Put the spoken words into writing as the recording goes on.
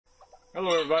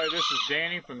Hello everybody, this is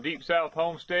Danny from Deep South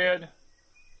Homestead.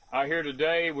 Out here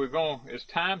today, it's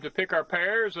time to pick our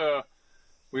pears.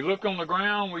 We look on the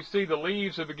ground, we see the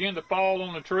leaves have begun to fall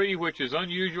on the tree, which is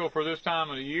unusual for this time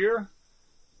of the year.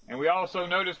 And we also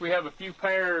notice we have a few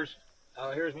pears.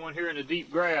 Here's one here in the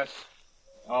deep grass,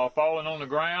 falling on the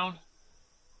ground.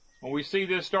 When we see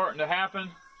this starting to happen,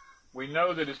 we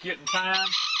know that it's getting time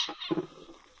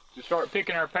to start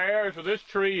picking our pears. Well, this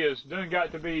tree is done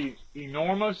got to be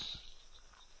enormous.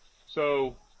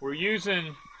 So we're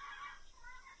using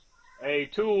a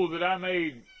tool that I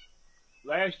made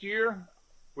last year,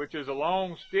 which is a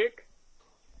long stick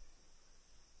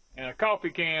and a coffee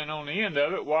can on the end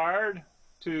of it, wired,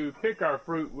 to pick our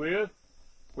fruit with.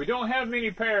 We don't have many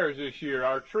pears this year.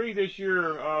 Our tree this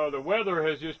year, the weather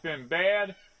has just been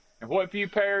bad, and what few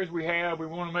pears we have, we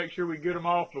want to make sure we get them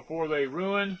off before they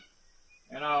ruin.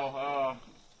 And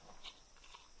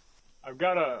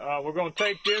we're going to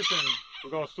take this and we're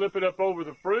going to slip it up over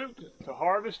the fruit to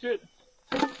harvest it,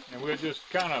 and we'll just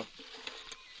kind of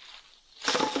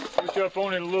push up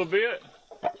on it a little bit.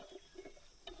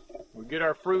 We'll get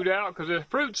our fruit out, because the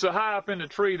fruit's so high up in the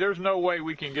tree, there's no way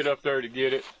we can get up there to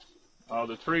get it.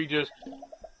 The tree just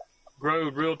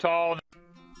growed real tall.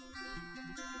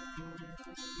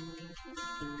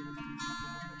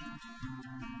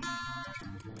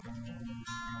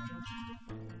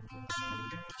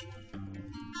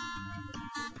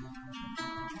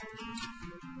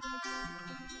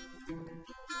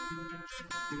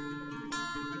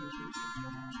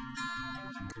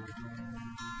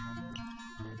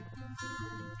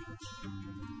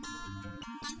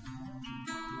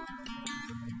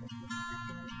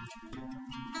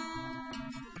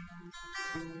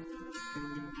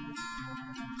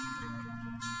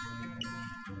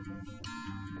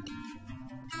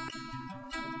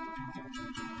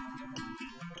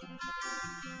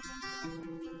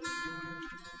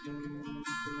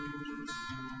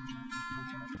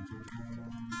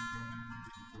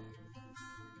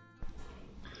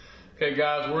 Okay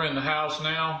guys, we're in the house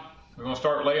now. We're going to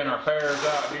start laying our pears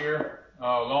out here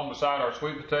along beside our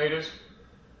sweet potatoes.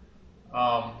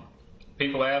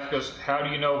 People ask us, how do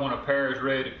you know when a pear is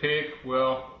ready to pick?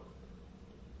 Well,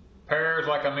 pears,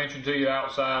 like I mentioned to you,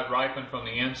 outside ripen from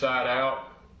the inside out.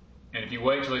 And if you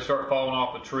wait till they start falling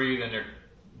off the tree, then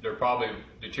they're probably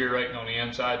deteriorating on the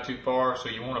inside too far. So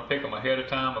you want to pick them ahead of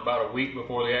time, about a week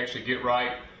before they actually get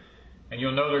ripe. And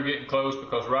you'll know they're getting close,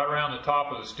 because right around the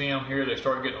top of the stem here, they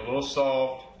start getting a little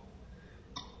soft.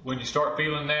 When you start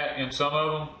feeling that in some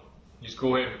of them, just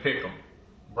go ahead and pick them.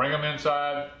 Bring them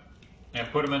inside and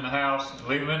put them in the house.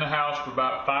 Leave them in the house for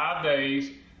about 5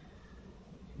 days.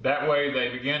 That way they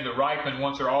begin to ripen.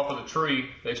 Once they're off of the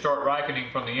tree, they start ripening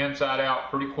from the inside out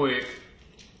pretty quick,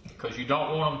 because you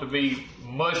don't want them to be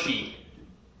mushy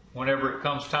whenever it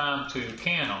comes time to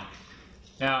can them.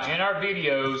 Now, in our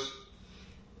videos,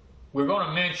 we're going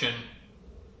to mention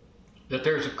that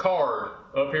there's a card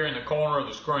up here in the corner of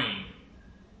the screen.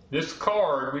 This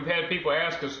card, we've had people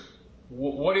ask us,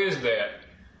 what is that?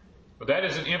 Well, that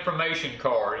is an information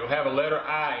card. It'll have a letter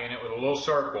I in it with a little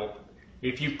circle.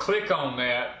 If you click on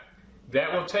that,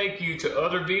 that will take you to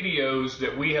other videos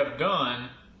that we have done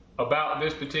about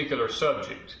this particular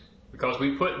subject, because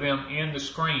we put them in the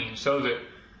screen so that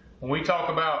when we talk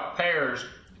about pears,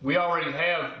 we already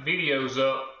have videos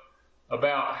up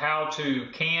about how to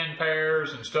can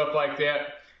pears and stuff like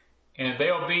that, and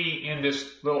they'll be in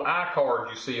this little iCard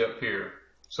you see up here.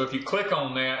 So if you click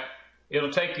on that,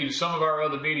 it'll take you to some of our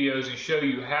other videos and show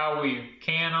you how we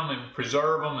can them and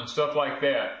preserve them and stuff like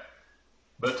that.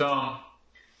 But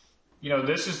you know,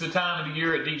 this is the time of the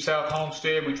year at Deep South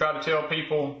Homestead. We try to tell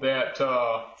people that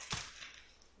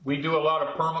we do a lot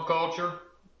of permaculture.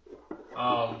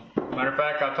 Matter of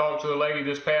fact, I talked to a lady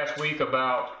this past week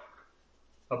about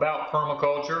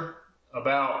permaculture,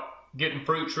 about getting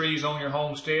fruit trees on your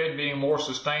homestead, being more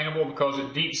sustainable, because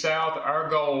at Deep South, our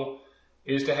goal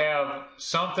is to have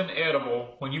something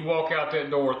edible when you walk out that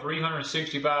door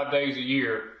 365 days a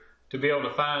year, to be able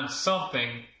to find something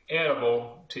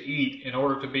edible to eat in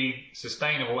order to be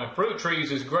sustainable. And fruit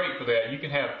trees is great for that. You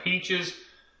can have peaches,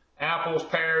 apples,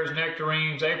 pears,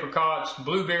 nectarines, apricots,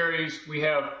 blueberries. We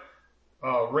have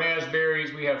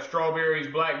raspberries, we have strawberries,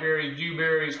 blackberries,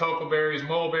 dewberries, huckleberries,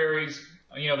 mulberries.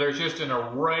 You know, there's just an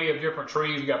array of different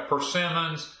trees. We got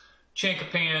persimmons,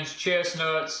 chinkapins,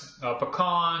 chestnuts,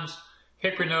 pecans,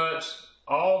 hickory nuts,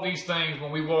 all these things.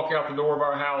 When we walk out the door of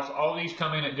our house, all these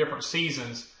come in at different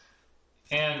seasons.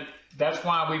 And that's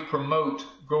why we promote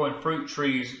growing fruit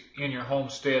trees in your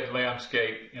homestead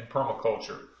landscape in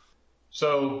permaculture.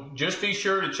 So just be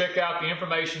sure to check out the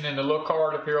information in the little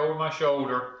card up here over my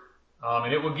shoulder.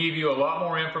 And it will give you a lot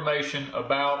more information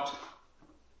about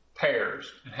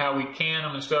pears and how we can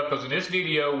them and stuff, because in this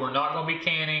video we're not going to be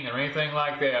canning or anything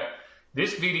like that.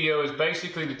 This video is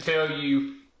basically to tell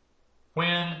you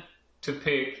when to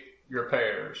pick your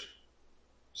pears.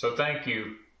 So thank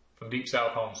you from Deep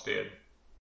South Homestead.